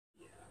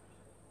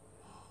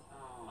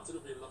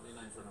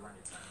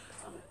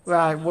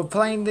Right, we're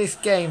playing this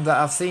game that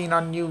I've seen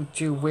on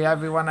YouTube with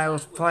everyone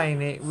else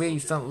playing it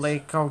recently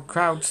called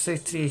Crowd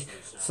City.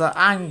 So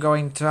I'm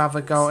going to have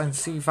a go and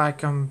see if I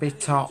can be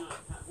top.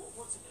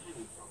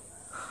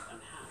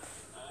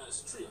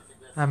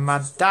 And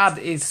my dad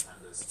is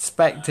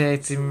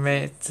spectating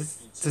me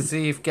to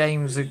see if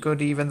games are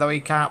good even though he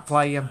can't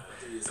play them.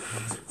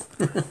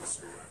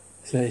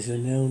 So it's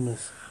an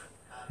illness.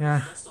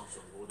 Yeah.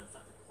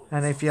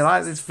 And if you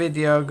like this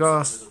video,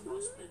 go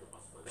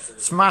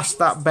smash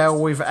that bell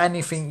with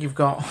anything you've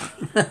got.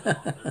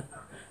 As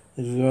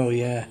well,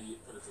 yeah.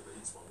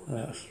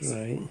 That's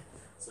right.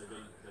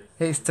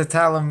 It's to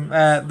tell them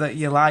that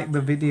you like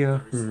the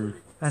video.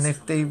 And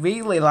if they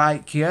really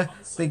like you,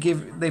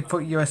 they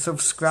put you a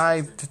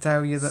subscribe to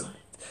tell you that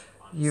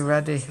you're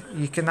ready.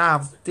 You can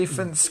have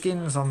different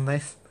skins on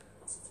this,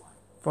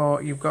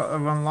 but you've got to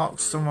unlock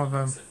some of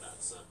them.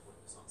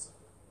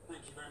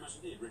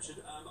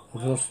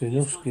 I've lost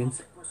enough skin.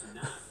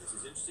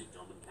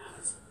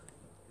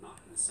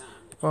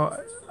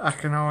 But I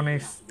can only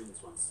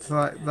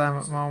select them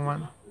at the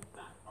moment.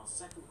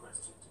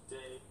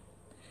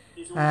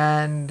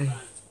 And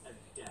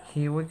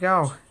here we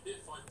go.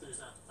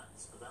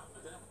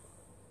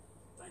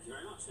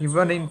 You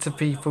run into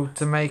people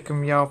to make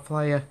them your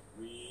player.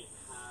 We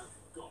have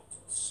got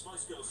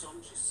Spice Girls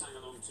song she sang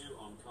along to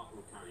on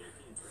Carpool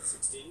Karaoke in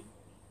 2016.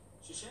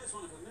 She shares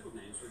one of her middle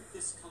names with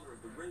This Colour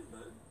of the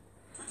Rainbow.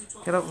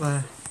 2012 Get up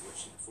there. which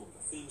she performed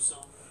the theme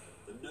song.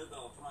 The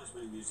Nobel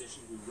Prize-winning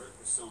musician who wrote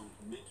the song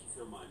Make You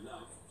Feel My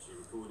Love, she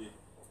recorded.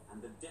 And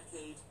the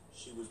decade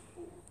she was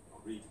born. I'll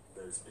read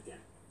those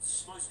again.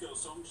 Spice Girls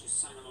song she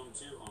sang along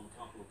to on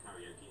Carpool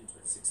Karaoke in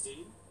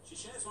 2016. She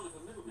shares one of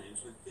her middle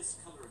names with This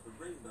Colour of the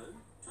Rainbow.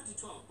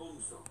 2012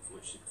 Bond film for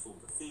which she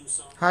performed the theme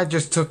song. I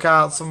just took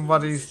out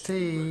somebody's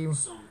team.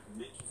 Song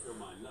Make You Feel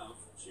My Love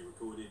she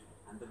recorded,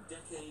 and the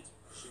decade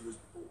she was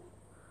born.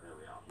 There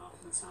we are. Malcolm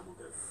and Sam will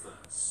go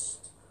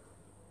first.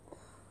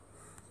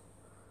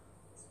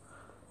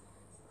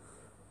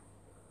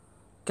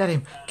 Get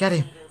him, get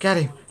him, get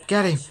him,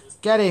 get him,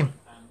 get him.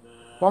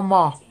 One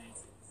more.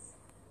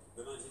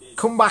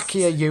 Come back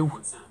here, you.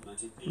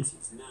 1980s.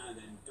 Now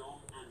then,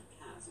 Dom and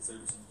Kaz, it's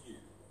over to you.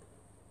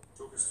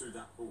 Talk us through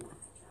that board if you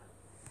can.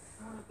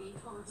 I want to be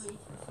probably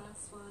the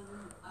first one.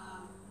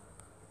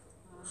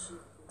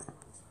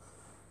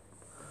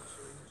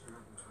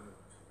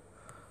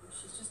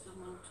 She's just on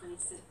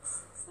 126,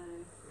 so.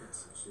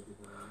 Yes, she'll be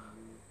the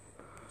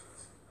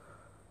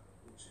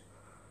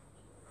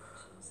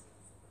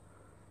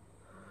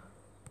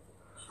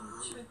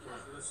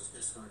let's just go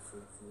Sky for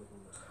the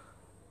bond.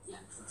 Yeah.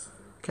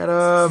 Get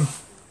him.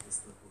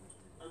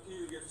 Okay,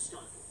 we go for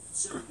Skyfall.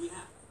 So we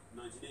have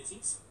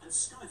 1980s and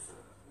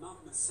Skyfall.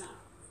 Malcolm and Sam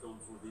have gone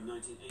for the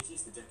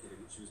 1980s, the decade in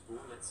which she was born.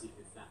 Let's see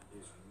if that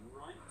is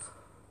right.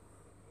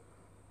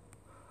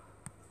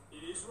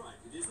 It is right.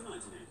 It is the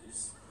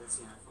 1980s. Let's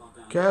see how far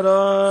down. Get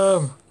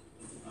him.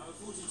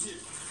 42.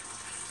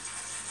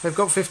 They've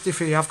got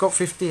 53. I've got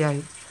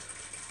 58.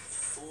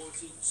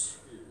 42.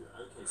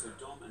 Okay, so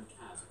Dom and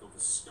Kaz have gone for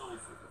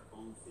Skyfall, the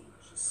Bond theme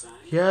she sang.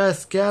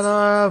 Yes, get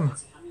him.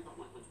 Let's see how many about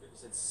 100 people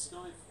said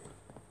Skyfall.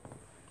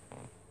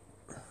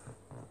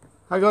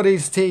 I got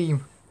his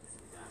team.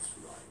 That's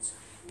right.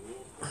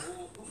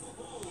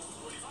 45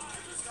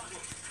 for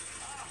Skyfall.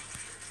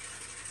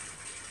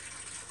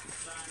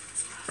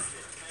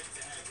 Fantastic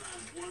head-to-head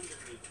round.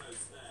 Wonderfully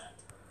close there.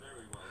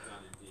 Very well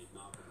done indeed,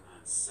 Malcolm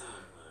and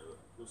Sam, though.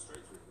 You're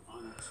straight through to the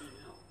final 2-0.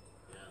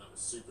 Yeah, that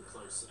was super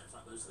close. In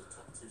fact, those are the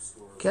top two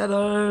scorers. Get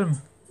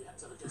him. If you had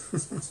to have a guess for the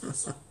Spice Girls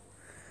song,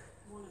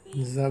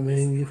 Does that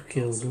mean you've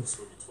killed them?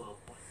 scored you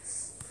 12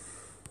 points.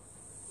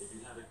 If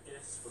you had a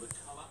guess for the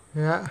colour,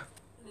 Yeah.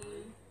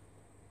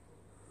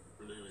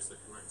 blue is the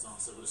correct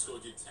answer. Would have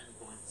scored you 10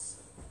 points.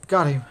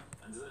 Got him.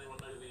 And does anyone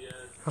know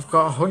the I've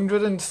got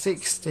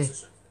 160.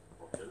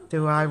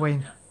 Do I win?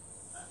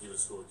 he would have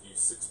scored you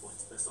 6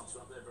 points. Best answer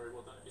up there. Very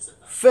well done if you said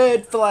that.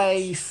 Third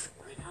place.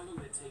 I mean, how long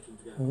did it take him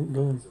to get Well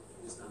done.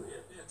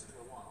 Yeah, it took him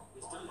a while.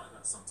 He's done like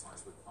that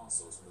sometimes with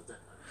parcels from the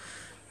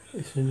depot.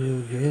 It's a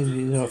new game.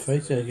 You're not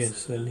fighting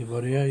against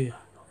anybody, are you?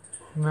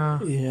 No.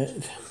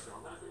 Yet.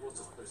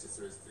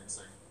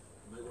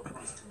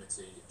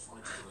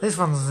 This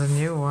one's a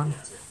new one.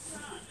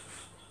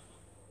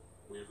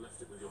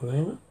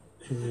 Well,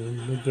 you're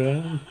in the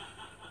ground.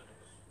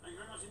 Thank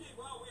you very much indeed.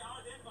 Well, we are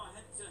at the end of our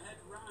head-to-head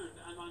round,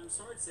 and I'm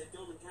sorry to say,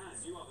 Dom and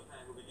Kaz, you are the pair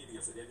who will be leading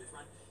us at the end of this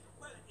round.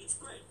 Well, it's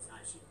great,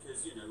 actually,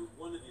 because, you know,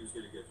 one of you is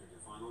going to go through to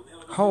the final, and the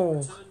other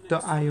will return next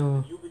time,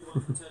 Hole.io. and you'll be the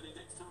one returning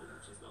next time,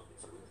 which is lovely.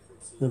 So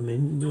we'll see. I'm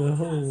into a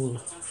hole.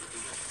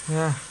 Fantastic.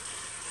 Yeah.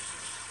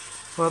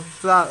 Well,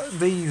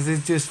 these are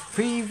just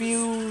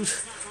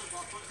previews.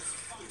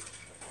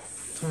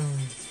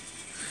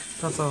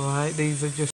 That's alright. These are just